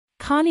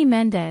Conny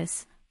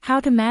Mendez, How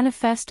to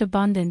Manifest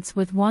Abundance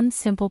with One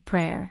Simple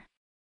Prayer.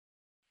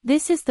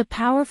 This is the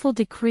powerful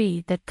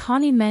decree that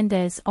Conny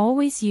Mendez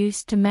always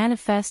used to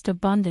manifest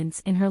abundance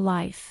in her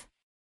life.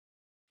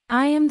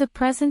 I am the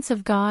presence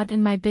of God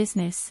in my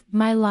business,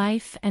 my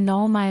life, and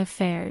all my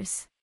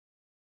affairs.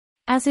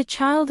 As a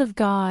child of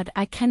God,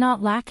 I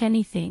cannot lack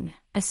anything,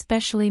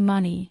 especially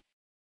money.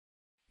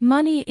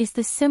 Money is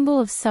the symbol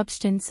of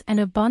substance and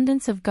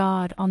abundance of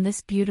God on this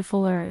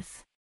beautiful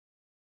earth.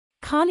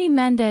 Conny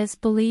Mendez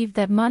believed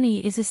that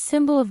money is a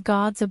symbol of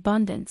God's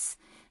abundance,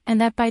 and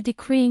that by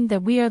decreeing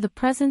that we are the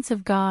presence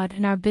of God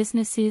in our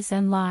businesses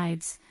and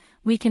lives,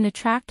 we can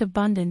attract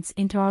abundance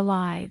into our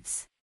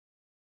lives.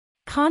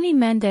 Conny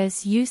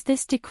Mendez used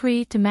this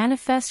decree to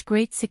manifest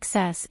great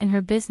success in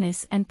her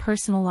business and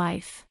personal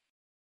life.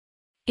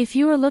 If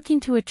you are looking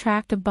to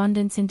attract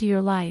abundance into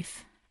your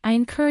life, I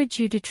encourage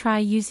you to try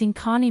using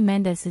Conny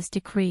Mendez's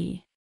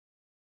decree.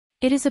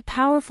 It is a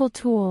powerful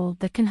tool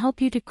that can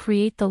help you to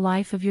create the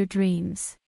life of your dreams.